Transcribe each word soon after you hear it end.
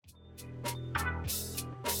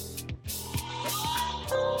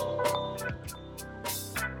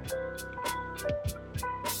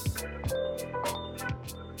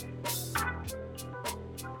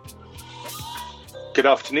Good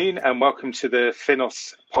afternoon and welcome to the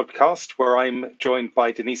Finos podcast, where I'm joined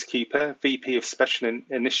by Denise Cooper, VP of Special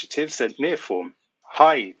Initiatives at Nearform.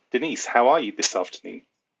 Hi, Denise, how are you this afternoon?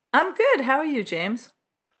 I'm good. How are you, James?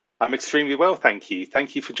 I'm extremely well, thank you.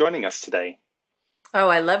 Thank you for joining us today. Oh,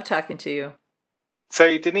 I love talking to you.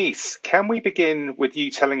 So, Denise, can we begin with you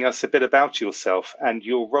telling us a bit about yourself and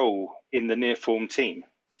your role in the Nearform team?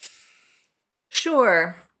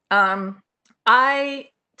 Sure. Um, I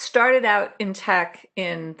started out in tech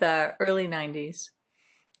in the early 90s,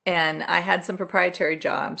 and I had some proprietary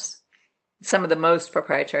jobs, some of the most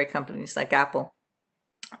proprietary companies like Apple.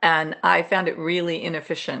 And I found it really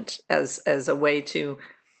inefficient as a way to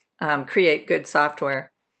create good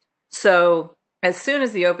software. So as soon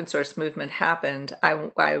as the open source movement happened,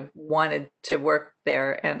 I wanted to work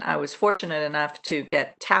there, and I was fortunate enough to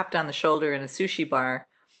get tapped on the shoulder in a sushi bar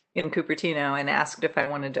in Cupertino and asked if I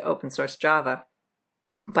wanted to open source Java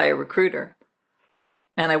by a recruiter.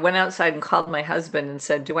 And I went outside and called my husband and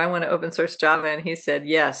said, "Do I want to open source Java?" And he said,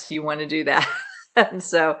 "Yes, you want to do that." And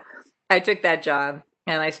so I took that job,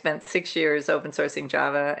 and I spent 6 years open sourcing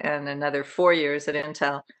Java and another 4 years at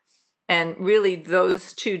Intel. And really,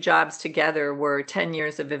 those two jobs together were 10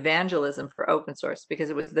 years of evangelism for open source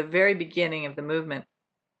because it was the very beginning of the movement.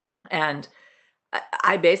 And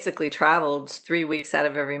I basically traveled 3 weeks out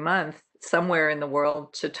of every month somewhere in the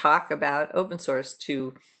world to talk about open source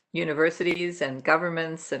to universities and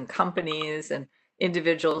governments and companies and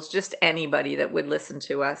individuals, just anybody that would listen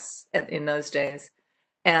to us in those days.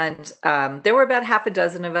 And there were about half a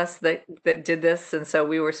dozen of us that did this. And so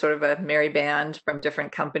we were sort of a merry band from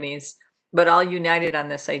different companies, but all united on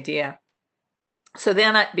this idea. So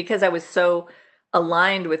then, because I was so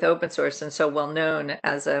aligned with open source and so well known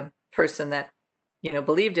as a person that,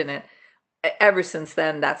 believed in it, ever since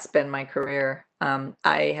then, that's been my career.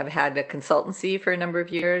 I have had a consultancy for a number of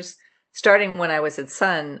years, starting when I was at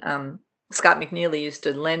Sun. Scott McNealy used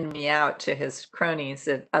to lend me out to his cronies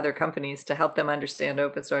at other companies to help them understand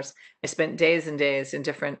open source. I spent days and days in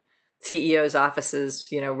different CEOs' offices,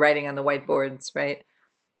 writing on the whiteboards, right?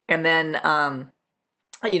 And then,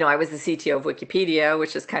 I was the CTO of Wikipedia,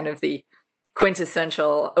 which is kind of the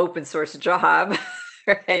quintessential open source job,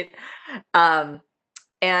 right? Um,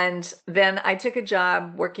 and then I took a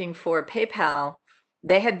job working for PayPal.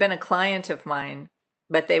 They had been a client of mine,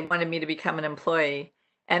 but they wanted me to become an employee.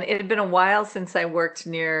 And it had been a while since I worked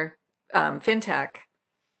near fintech.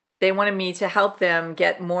 They wanted me to help them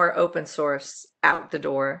get more open source out the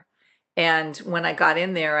door. And when I got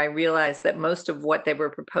in there, I realized that most of what they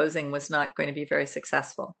were proposing was not going to be very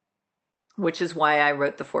successful, which is why I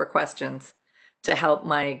wrote the 4 questions to help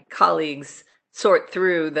my colleagues sort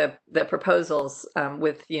through the proposals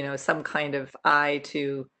with some kind of eye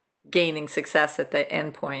to gaining success at the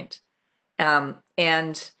endpoint.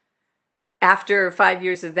 And after 5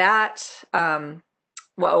 years of that,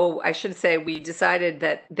 well, I should say we decided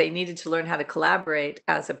that they needed to learn how to collaborate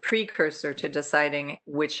as a precursor to deciding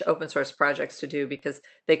which open source projects to do because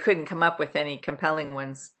they couldn't come up with any compelling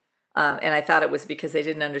ones. And I thought it was because they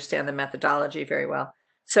didn't understand the methodology very well.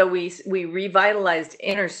 So we revitalized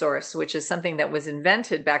inner source, which is something that was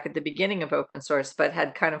invented back at the beginning of open source, but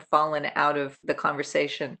had kind of fallen out of the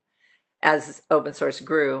conversation as open source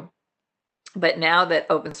grew. But now that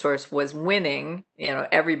open source was winning,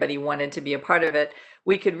 everybody wanted to be a part of it.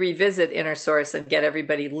 We could revisit inner source and get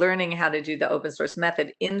everybody learning how to do the open source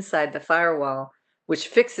method inside the firewall, which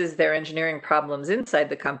fixes their engineering problems inside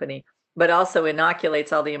the company, but also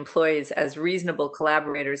inoculates all the employees as reasonable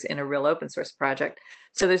collaborators in a real open source project.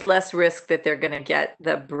 So there's less risk that they're going to get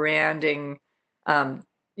the branding, um,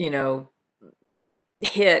 you know,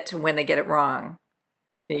 hit when they get it wrong.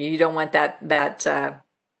 You don't want that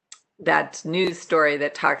news story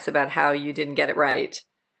that talks about how you didn't get it right,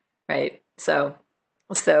 right? So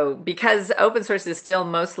because open source is still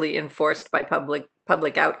mostly enforced by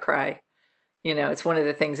public outcry, it's one of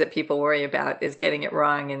the things that people worry about is getting it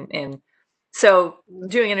wrong. And so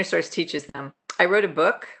doing inner source teaches them. I wrote a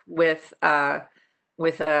book with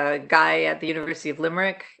a guy at the University of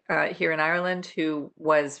Limerick here in Ireland who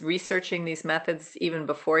was researching these methods even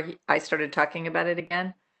before I started talking about it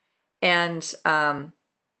again. And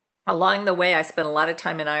along the way, I spent a lot of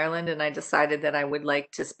time in Ireland, and I decided that I would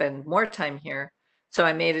like to spend more time here. So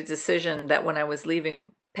I made a decision that when I was leaving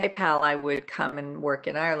PayPal, I would come and work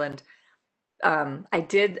in Ireland. I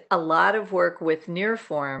did a lot of work with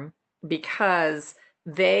Nearform because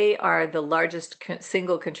they are the largest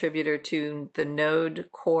single contributor to the Node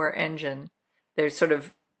core engine. They're sort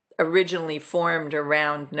of originally formed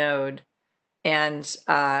around Node. And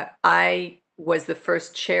I was the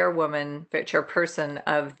first chairperson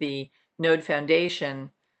of the Node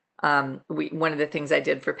Foundation One of the things I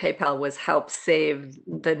did for PayPal was help save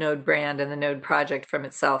the Node brand and the Node project from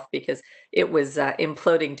itself because it was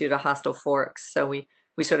imploding due to hostile forks. So we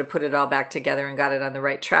sort of put it all back together and got it on the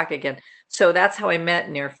right track again. So that's how I met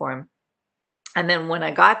Nearform. And then when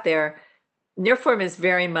I got there, Nearform is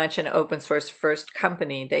very much an open source first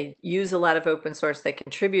company. They use a lot of open source, they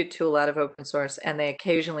contribute to a lot of open source, and they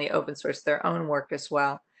occasionally open source their own work as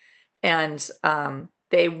well. And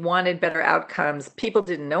they wanted better outcomes. People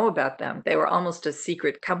didn't know about them. They were almost a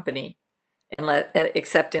secret company,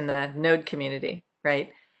 except in the Node community,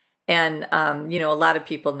 right? And a lot of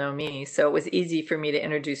people know me, so it was easy for me to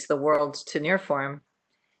introduce the world to Nearform.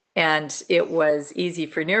 And it was easy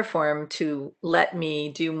for Nearform to let me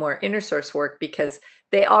do more inner source work because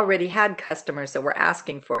they already had customers that were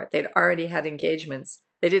asking for it. They'd already had engagements.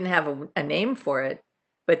 They didn't have a name for it,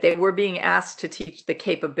 but they were being asked to teach the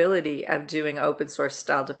capability of doing open source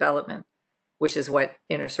style development, which is what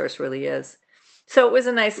inner source really is. So it was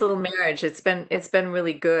a nice little marriage. It's been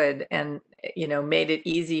really good, and made it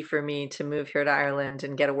easy for me to move here to Ireland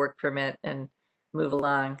and get a work permit and move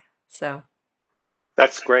along. So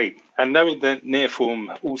That's great. And knowing that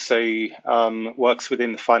Nearform also works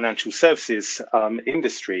within the financial services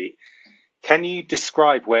industry, can you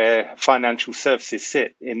describe where financial services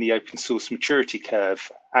sit in the open source maturity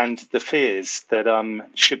curve and the fears that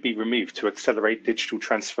should be removed to accelerate digital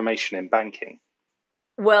transformation in banking?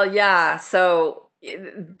 Well, yeah. So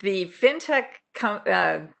the fintech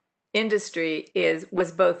industry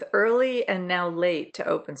was both early and now late to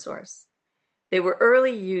open source. They were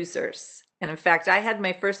early users. And in fact, I had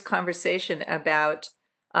my first conversation about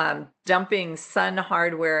dumping Sun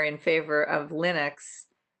hardware in favor of Linux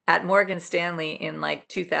at Morgan Stanley in like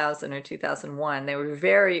 2000 or 2001. They were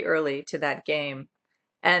very early to that game.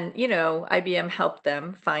 And, IBM helped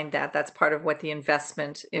them find that. That's part of what the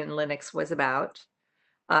investment in Linux was about.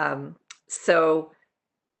 So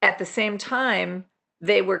at the same time,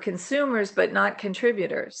 they were consumers, but not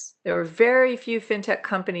contributors. There were very few fintech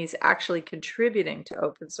companies actually contributing to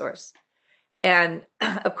open source. And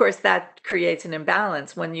of course, that creates an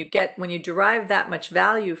imbalance. When you derive that much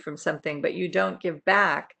value from something, but you don't give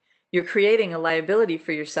back, you're creating a liability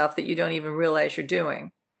for yourself that you don't even realize you're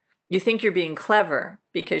doing. You think you're being clever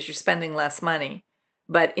because you're spending less money,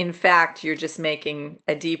 but in fact, you're just making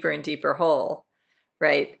a deeper and deeper hole,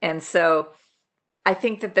 right? And so I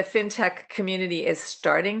think that the fintech community is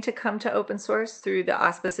starting to come to open source through the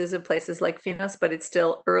auspices of places like Finos, but it's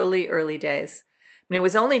still early, early days. I mean, it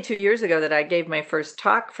was only 2 years ago that I gave my first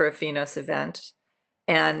talk for a Finos event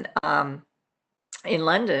and in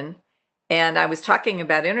London, and I was talking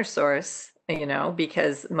about inner source,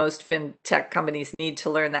 because most fintech companies need to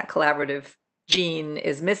learn that collaborative gene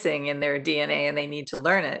is missing in their DNA and they need to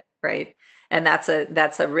learn it, right? And that's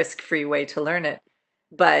a risk-free way to learn it.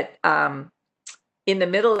 But in the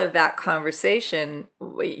middle of that conversation,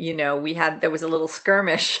 there was a little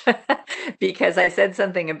skirmish because I said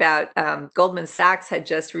something about Goldman Sachs had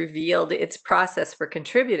just revealed its process for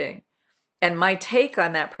contributing. And my take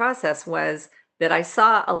on that process was that I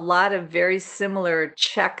saw a lot of very similar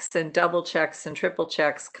checks and double checks and triple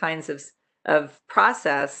checks kinds of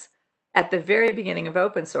process at the very beginning of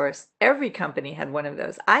open source. Every company had one of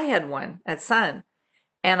those. I had one at Sun.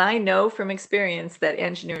 And I know from experience that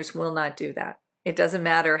engineers will not do that. It doesn't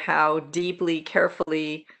matter how deeply,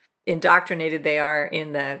 carefully indoctrinated they are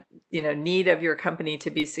in the need of your company to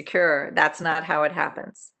be secure. That's not how it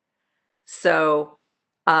happens. So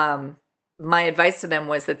my advice to them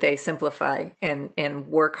was that they simplify and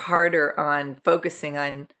work harder on focusing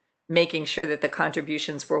on making sure that the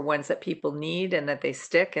contributions were ones that people need and that they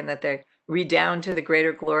stick and that they redound to the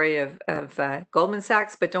greater glory of Goldman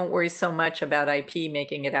Sachs, but don't worry so much about IP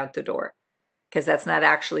making it out the door, because that's not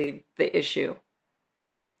actually the issue.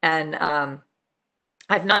 And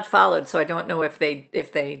I've not followed, so I don't know if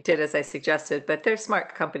they did as I suggested, but they're a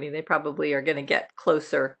smart company. They probably are going to get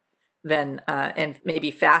closer than and maybe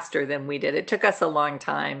faster than we did. It took us a long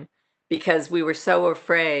time because we were so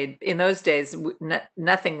afraid. In those days,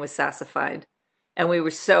 nothing was SaaSified. And we were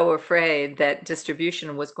so afraid that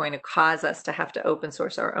distribution was going to cause us to have to open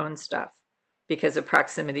source our own stuff because of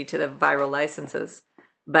proximity to the viral licenses.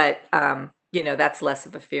 But, that's less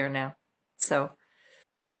of a fear now. So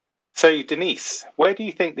Denise, where do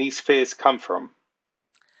you think these fears come from?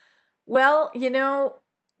 Well,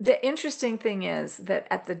 the interesting thing is that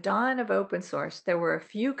at the dawn of open source, there were a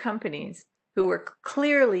few companies who were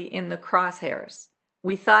clearly in the crosshairs.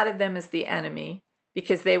 We thought of them as the enemy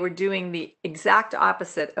because they were doing the exact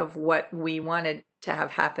opposite of what we wanted to have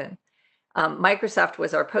happen. Microsoft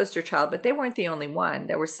was our poster child, but they weren't the only one.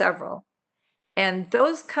 There were several. And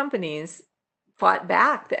those companies, fought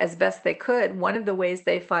back as best they could. One of the ways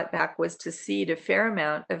they fought back was to seed a fair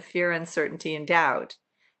amount of fear, uncertainty, and doubt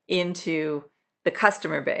into the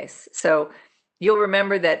customer base. So you'll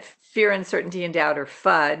remember that fear, uncertainty, and doubt, or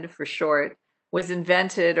FUD for short, was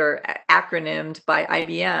invented or acronymed by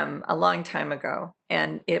IBM a long time ago.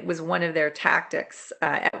 And it was one of their tactics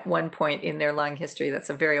at one point in their long history. That's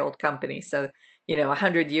a very old company. So,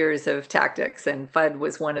 100 years of tactics, and FUD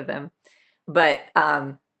was one of them. But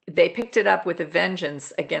they picked it up with a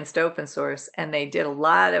vengeance against open source, and they did a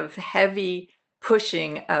lot of heavy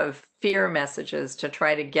pushing of fear messages to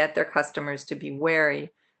try to get their customers to be wary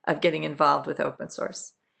of getting involved with open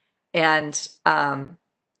source. And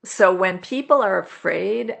so when people are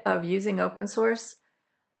afraid of using open source,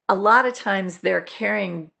 a lot of times they're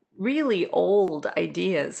carrying really old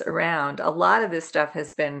ideas around. A lot of this stuff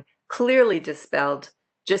has been clearly dispelled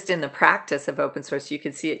just in the practice of open source. You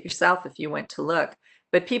could see it yourself if you went to look.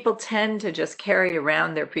 But people tend to just carry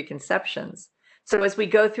around their preconceptions. So as we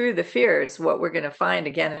go through the fears, what we're going to find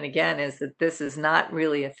again and again is that this is not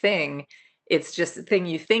really a thing. It's just a thing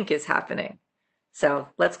you think is happening. So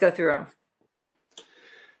let's go through them.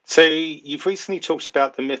 So you've recently talked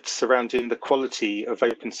about the myths surrounding the quality of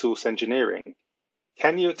open source engineering.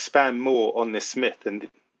 Can you expand more on this myth and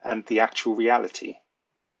the actual reality?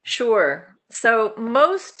 Sure. So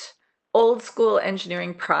most old school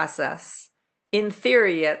engineering process, in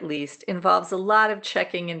theory at least, involves a lot of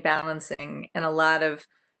checking and balancing, and a lot of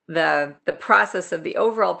the process of the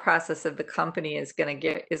overall process of the company is going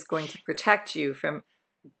to protect you from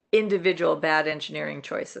individual bad engineering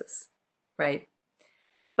choices, right?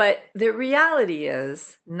 But the reality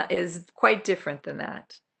is quite different than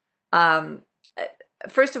that.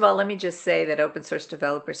 First of all, let me just say that open source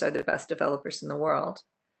developers are the best developers in the world.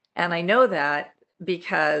 And I know that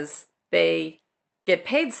because they get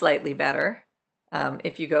paid slightly better,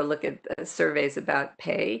 if you go look at surveys about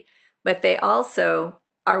pay, but they also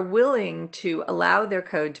are willing to allow their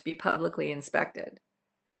code to be publicly inspected.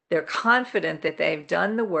 They're confident that they've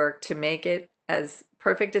done the work to make it as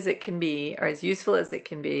perfect as it can be, or as useful as it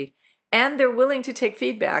can be, and they're willing to take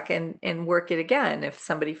feedback and work it again if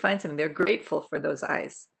somebody finds something. They're grateful for those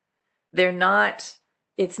eyes.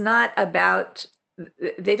 It's not about,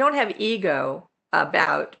 they don't have ego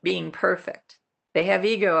about being perfect. They have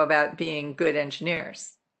ego about being good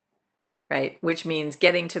engineers, right? Which means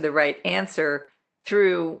getting to the right answer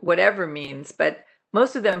through whatever means. But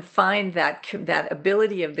most of them find that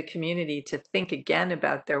ability of the community to think again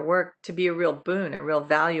about their work to be a real boon, a real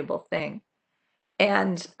valuable thing.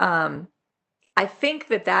 And I think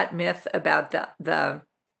that myth about the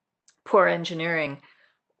poor engineering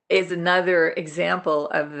is another example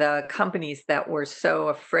of the companies that were so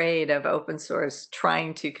afraid of open source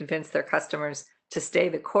trying to convince their customers to stay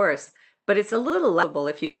the course. But it's a little laughable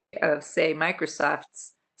if you say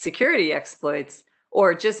Microsoft's security exploits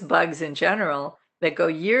or just bugs in general that go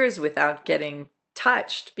years without getting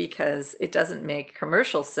touched because it doesn't make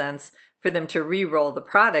commercial sense for them to re-roll the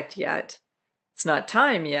product yet. It's not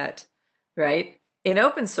time yet, right? In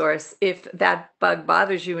open source, if that bug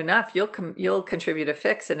bothers you enough, you'll contribute a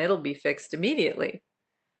fix and it'll be fixed immediately,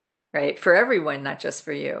 right? For everyone, not just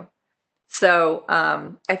for you. So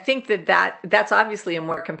I think that's obviously a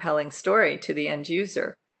more compelling story to the end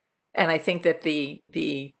user. And I think that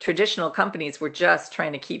the traditional companies were just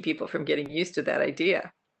trying to keep people from getting used to that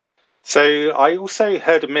idea. So I also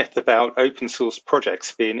heard a myth about open source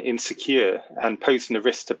projects being insecure and posing a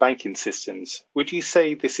risk to banking systems. Would you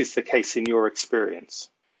say this is the case in your experience?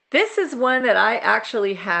 This is one that I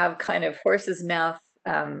actually have kind of horse's mouth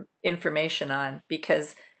information on,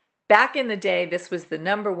 because back in the day, this was the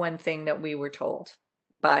number one thing that we were told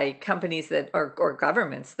by companies that or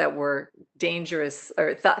governments that were dangerous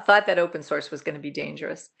or thought that open source was going to be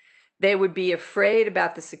dangerous. They would be afraid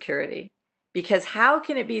about the security, because how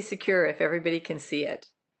can it be secure if everybody can see it?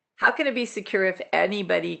 How can it be secure if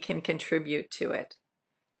anybody can contribute to it?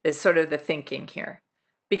 Is sort of the thinking here,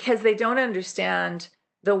 because they don't understand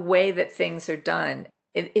the way that things are done.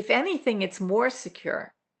 If anything, it's more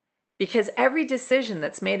secure because every decision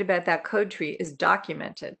that's made about that code tree is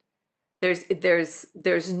documented.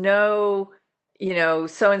 There's no,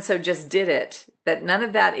 so and so just did it. That none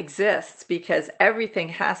of that exists, because everything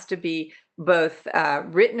has to be both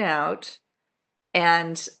written out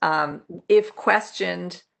and, if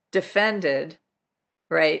questioned, defended,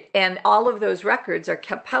 right? And all of those records are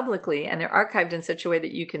kept publicly and they're archived in such a way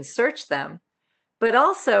that you can search them. But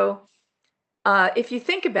also, if you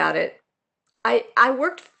think about it,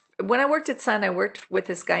 when I worked at Sun, I worked with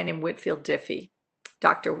this guy named Whitfield Diffie,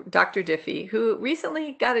 Dr. Diffie, who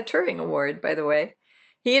recently got a Turing Award, by the way.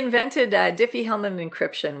 He invented Diffie-Hellman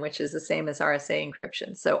encryption, which is the same as RSA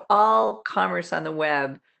encryption. So all commerce on the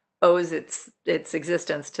web owes its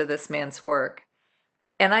existence to this man's work.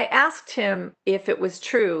 And I asked him if it was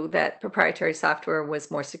true that proprietary software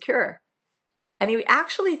was more secure. And he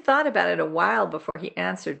actually thought about it a while before he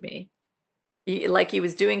answered me. Like he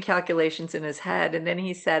was doing calculations in his head. And then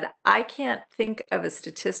he said, I can't think of a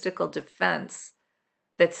statistical defense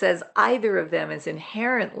that says either of them is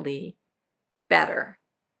inherently better.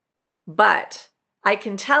 But I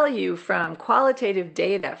can tell you from qualitative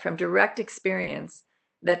data, from direct experience,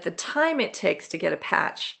 that the time it takes to get a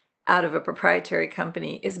patch out of a proprietary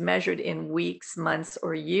company is measured in weeks, months,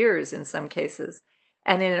 or years in some cases.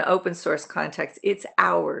 And in an open source context, it's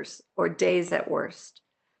hours or days at worst.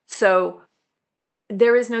 So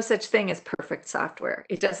there is no such thing as perfect software.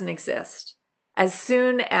 It doesn't exist. As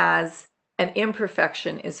soon as an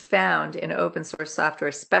imperfection is found in open source software,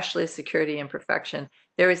 especially a security imperfection,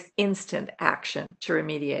 there is instant action to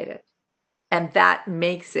remediate it. And that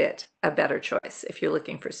makes it a better choice if you're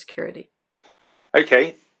looking for security.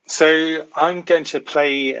 Okay, so I'm going to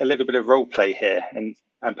play a little bit of role play here and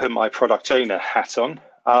put my product owner hat on.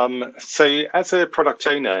 So as a product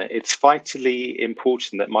owner, it's vitally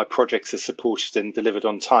important that my projects are supported and delivered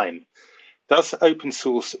on time. Does open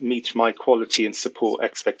source meet my quality and support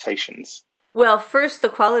expectations? Well, first, the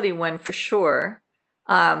quality one for sure.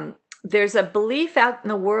 There's a belief out in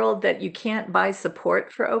the world that you can't buy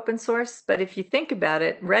support for open source. But if you think about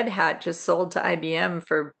it, Red Hat just sold to IBM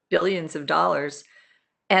for billions of dollars.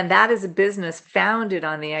 And that is a business founded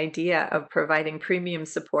on the idea of providing premium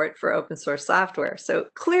support for open source software. So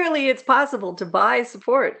clearly it's possible to buy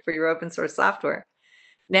support for your open source software.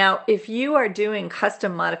 Now, if you are doing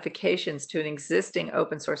custom modifications to an existing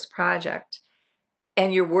open source project,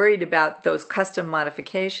 and you're worried about those custom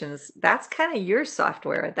modifications, that's kind of your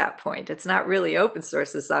software at that point. It's not really open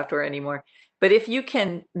source software anymore. But if you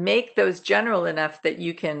can make those general enough that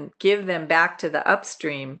you can give them back to the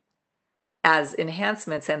upstream as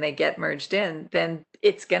enhancements and they get merged in, then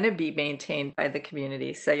it's going to be maintained by the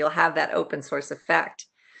community. So you'll have that open source effect.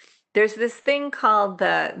 There's this thing called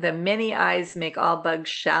the many eyes make all bugs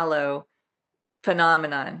shallow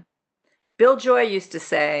phenomenon. Bill Joy used to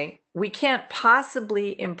say, we can't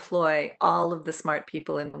possibly employ all of the smart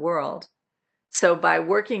people in the world. So by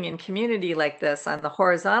working in community like this on the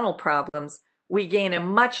horizontal problems, we gain a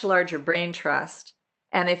much larger brain trust.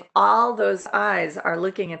 And if all those eyes are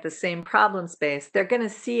looking at the same problem space, they're going to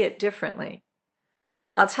see it differently.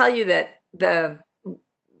 I'll tell you that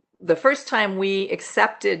the first time we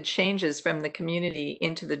accepted changes from the community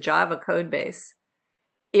into the Java code base,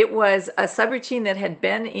 it was a subroutine that had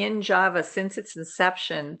been in Java since its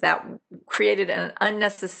inception that created an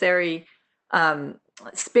unnecessary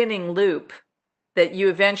spinning loop that you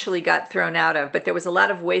eventually got thrown out of. But there was a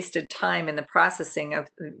lot of wasted time in the processing of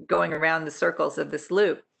going around the circles of this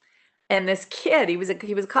loop. And this kid, he was a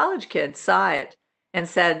college kid, saw it and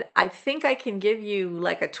said, I think I can give you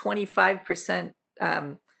like a 25%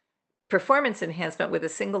 performance enhancement with a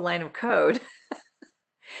single line of code.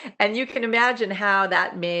 And you can imagine how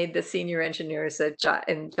that made the senior engineers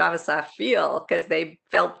in JavaSoft feel, because they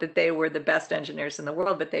felt that they were the best engineers in the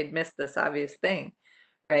world, but they'd missed this obvious thing,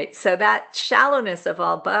 right? So that shallowness of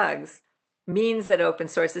all bugs means that open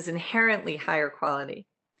source is inherently higher quality.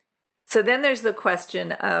 So then there's the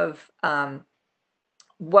question of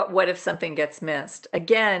what if something gets missed?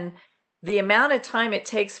 Again, the amount of time it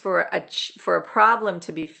takes for a problem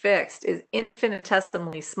to be fixed is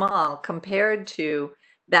infinitesimally small compared to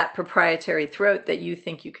that proprietary throat that you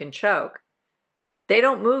think you can choke. They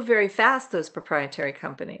don't move very fast, those proprietary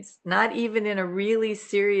companies. Not even in a really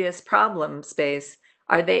serious problem space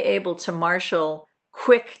are they able to marshal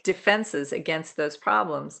quick defenses against those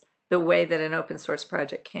problems the way that an open source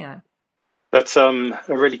project can. That's a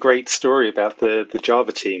really great story about the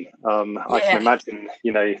Java team. I can imagine,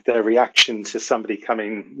 their reaction to somebody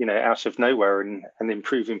coming, out of nowhere and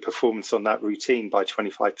improving performance on that routine by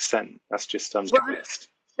 25%. That's just unjust.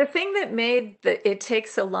 The thing that made it take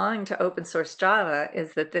so long to open source Java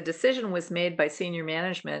is that the decision was made by senior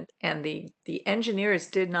management and the engineers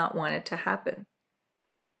did not want it to happen.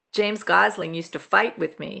 James Gosling used to fight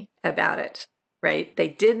with me about it, right? They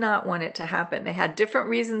did not want it to happen. They had different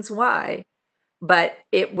reasons why, but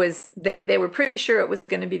they were pretty sure it was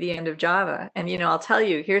going to be the end of Java. And, I'll tell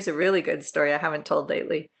you, here's a really good story I haven't told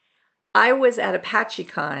lately. I was at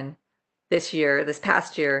ApacheCon this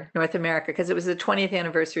past year, North America, because it was the 20th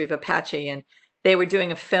anniversary of Apache, and they were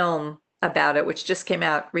doing a film about it, which just came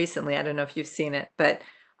out recently. I don't know if you've seen it, but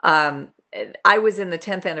I was in the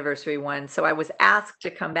 10th anniversary one, so I was asked to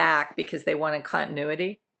come back because they wanted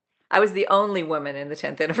continuity. I was the only woman in the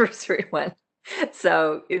 10th anniversary one.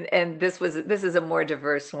 So, and this is a more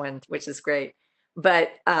diverse one, which is great.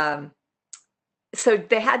 But so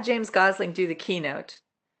they had James Gosling do the keynote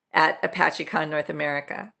at ApacheCon North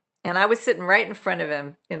America, and I was sitting right in front of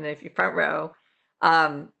him in the front row.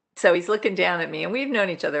 So he's looking down at me, and we've known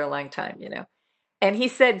each other a long time, you know. And he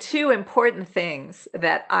said two important things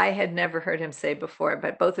that I had never heard him say before,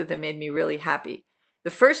 but both of them made me really happy.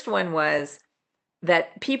 The first one was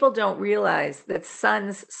that people don't realize that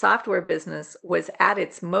Sun's software business was at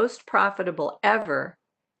its most profitable ever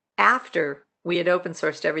after we had open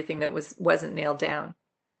sourced everything that wasn't nailed down.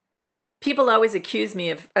 People always accuse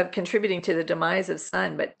me of contributing to the demise of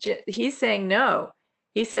Sun, but he's saying no.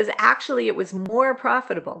 He says actually it was more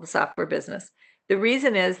profitable, the software business. The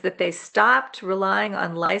reason is that they stopped relying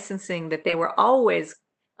on licensing that they were always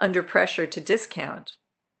under pressure to discount,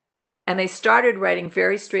 and they started writing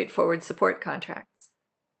very straightforward support contracts.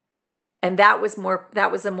 And that was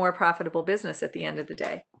a more profitable business at the end of the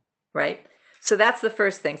day, right? So that's the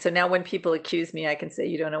first thing. So now when people accuse me, I can say,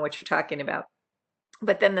 you don't know what you're talking about.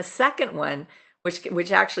 But then the second one,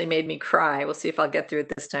 which actually made me cry, we'll see if I'll get through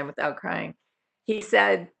it this time without crying. He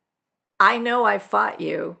said, I know I fought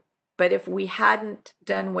you, but if we hadn't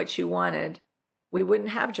done what you wanted, we wouldn't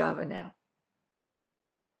have Java now.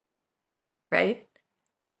 Right?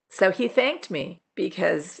 So he thanked me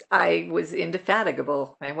because I was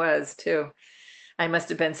indefatigable. I was too. I must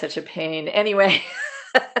have been such a pain. Anyway.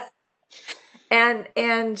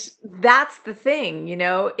 And that's the thing, you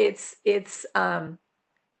know, it's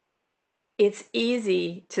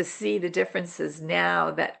easy to see the differences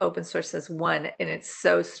now that open source has won, and it's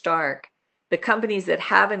so stark. The companies that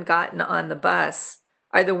haven't gotten on the bus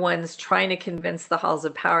are the ones trying to convince the halls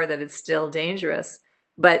of power that it's still dangerous,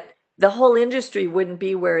 but the whole industry wouldn't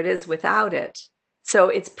be where it is without it. So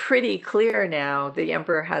it's pretty clear now the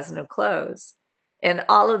emperor has no clothes, and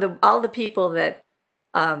all the people that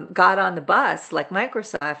got on the bus, like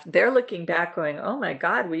Microsoft, they're looking back going, oh my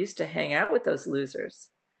God, we used to hang out with those losers,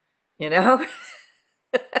 you know?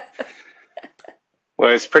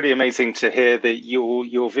 Well, it's pretty amazing to hear that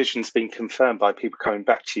your vision's been confirmed by people coming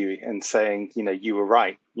back to you and saying, you know, you were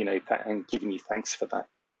right, you know, and giving you thanks for that.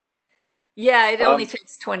 Yeah, it only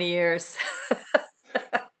takes 20 years.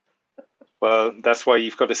 Well, that's why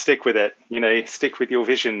you've got to stick with it, you know, stick with your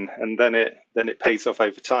vision, and then it pays off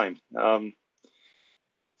over time.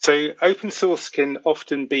 So open source can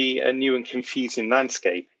often be a new and confusing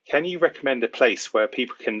landscape. Can you recommend a place where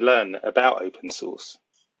people can learn about open source?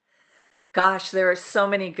 Gosh, there are so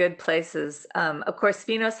many good places. Of course,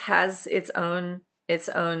 Spinos has its own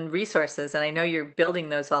resources, and I know you're building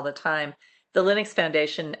those all the time. The Linux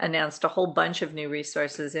Foundation announced a whole bunch of new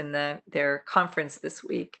resources in their conference this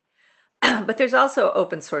week. But there's also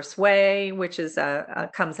Open Source Way, which is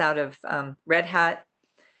comes out of Red Hat.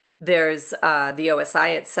 There's the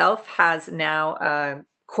OSI itself has now a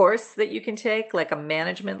course that you can take, like a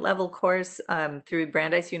management level course through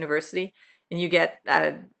Brandeis University, and you get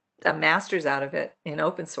a master's out of it in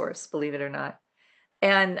open source, believe it or not.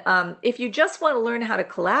 And if you just want to learn how to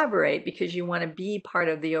collaborate because you want to be part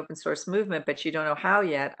of the open source movement, but you don't know how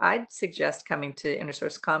yet, I'd suggest coming to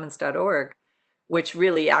innersourcecommons.org, which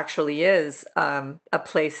really actually is a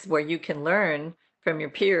place where you can learn from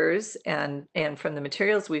your peers and from the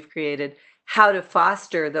materials we've created how to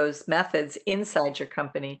foster those methods inside your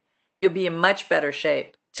company. You'll be in much better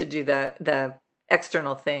shape to do the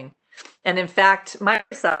external thing. And in fact,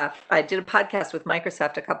 Microsoft, I did a podcast with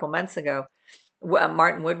Microsoft a couple months ago,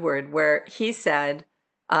 Martin Woodward, where he said,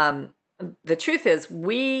 the truth is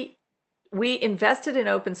we invested in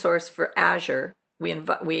open source for Azure.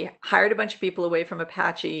 We hired a bunch of people away from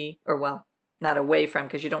Apache, or well, not away from,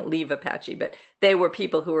 because you don't leave Apache, but they were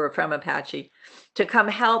people who were from Apache to come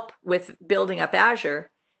help with building up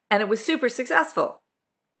Azure. And it was super successful.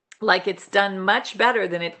 Like, it's done much better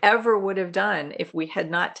than it ever would have done if we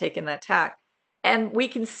had not taken that tack. And we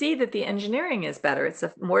can see that the engineering is better. It's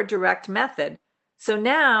a more direct method. So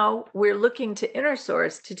now we're looking to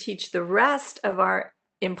InnerSource to teach the rest of our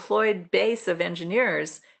employed base of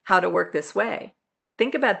engineers how to work this way.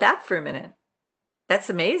 Think about that for a minute.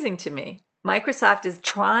 That's amazing to me. Microsoft is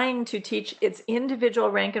trying to teach its individual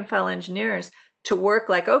rank and file engineers to work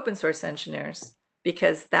like open source engineers,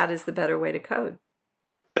 because that is the better way to code.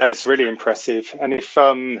 That's really impressive. And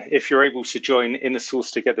if you're able to join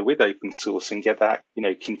InnerSource together with open source and get that, you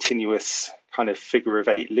know, continuous kind of figure of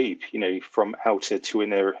eight loop, you know, from outer to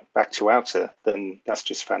inner back to outer, then that's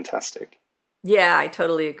just fantastic. Yeah, I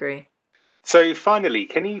totally agree. So finally,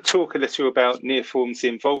 can you talk a little about Nearform's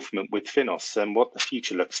involvement with Finos and what the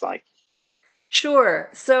future looks like? Sure.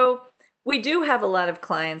 So We do have a lot of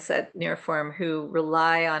clients at Nearform who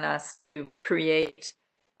rely on us to create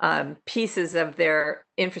pieces of their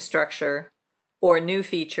infrastructure or new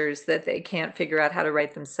features that they can't figure out how to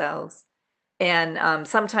write themselves. And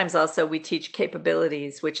sometimes also we teach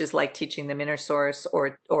capabilities, which is like teaching them inner source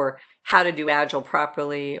or how to do Agile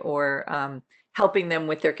properly, or helping them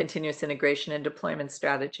with their continuous integration and deployment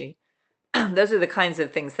strategy. Those are the kinds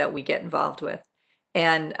of things that we get involved with.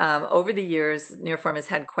 And over the years, Nearform has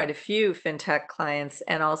had quite a few fintech clients,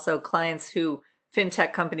 and also clients who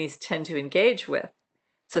fintech companies tend to engage with.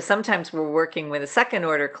 So sometimes we're working with a second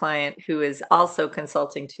order client who is also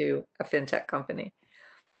consulting to a fintech company.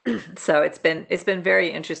 So it's been very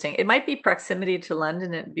interesting. It might be proximity to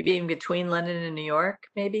London and being between London and New York,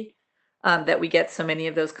 maybe, that we get so many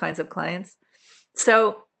of those kinds of clients.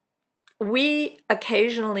 So we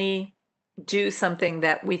occasionally do something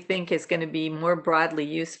that we think is going to be more broadly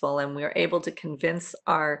useful, and we're able to convince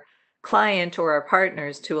our client or our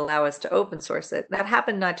partners to allow us to open source it. That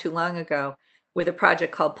happened not too long ago with a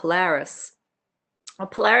project called Polaris. Well,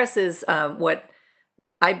 Polaris is what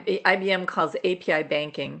IBM calls API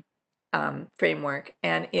banking framework,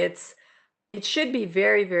 and it should be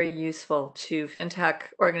very, very useful to fintech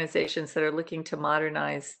organizations that are looking to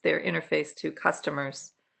modernize their interface to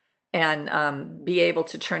customers and be able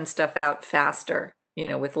to churn stuff out faster,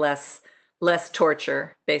 with less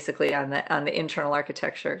torture, basically, on the internal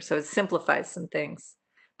architecture. So it simplifies some things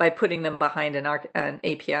by putting them behind an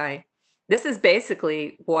API. This is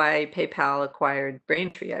basically why PayPal acquired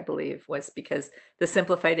Braintree, I believe, was because the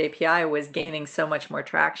simplified API was gaining so much more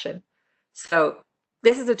traction. So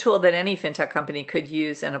this is a tool that any fintech company could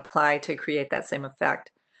use and apply to create that same effect.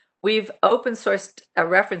 We've open sourced a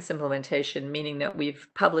reference implementation, meaning that we've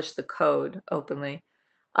published the code openly.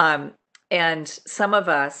 And some of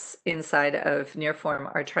us inside of Nearform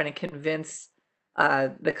are trying to convince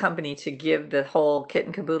the company to give the whole kit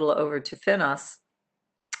and caboodle over to Finos,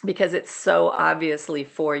 because it's so obviously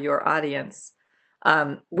for your audience.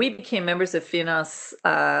 We became members of Finos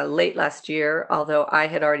late last year, although I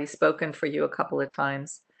had already spoken for you a couple of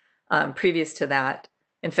times previous to that.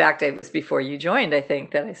 In fact, it was before you joined, I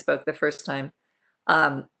think, that I spoke the first time.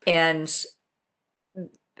 And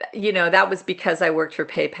that was because I worked for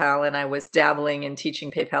PayPal and I was dabbling in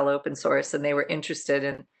teaching PayPal open source, and they were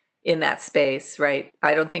interested in that space, right?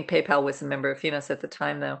 I don't think PayPal was a member of Finos at the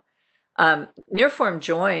time, though. Nearform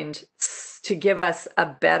joined to give us a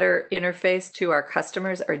better interface to our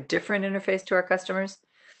customers, or a different interface to our customers,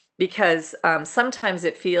 because sometimes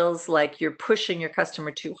it feels like you're pushing your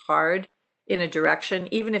customer too hard in a direction,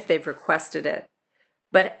 even if they've requested it.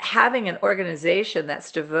 But having an organization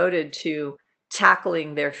that's devoted to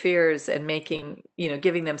tackling their fears and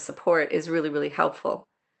giving them support is really, really helpful.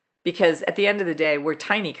 Because at the end of the day, we're a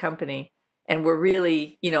tiny company, and we're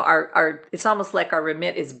really, it's almost like our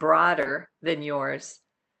remit is broader than yours.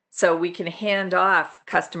 So we can hand off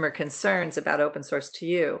customer concerns about open source to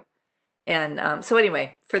you. And so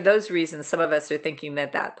anyway, for those reasons, some of us are thinking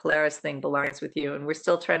that Polaris thing belongs with you, and we're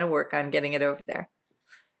still trying to work on getting it over there.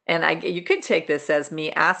 And you could take this as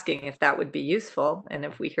me asking if that would be useful, and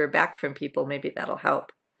if we hear back from people, maybe that'll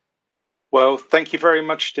help. Well, thank you very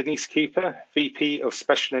much, Denise Cooper, VP of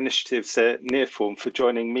Special Initiatives at Nearform, for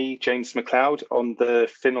joining me, James McLeod, on the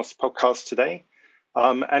Finos podcast today.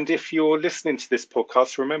 And if you're listening to this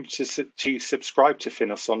podcast, remember to subscribe to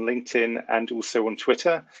Finos on LinkedIn and also on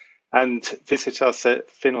Twitter, and visit us at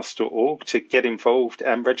finos.org to get involved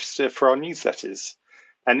and register for our newsletters.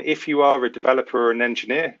 And if you are a developer or an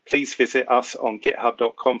engineer, please visit us on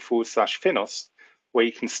github.com/Finos, where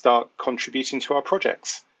you can start contributing to our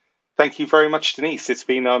projects. Thank you very much, Denise. It's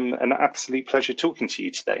been an absolute pleasure talking to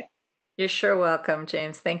you today. You're sure welcome,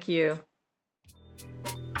 James. Thank you.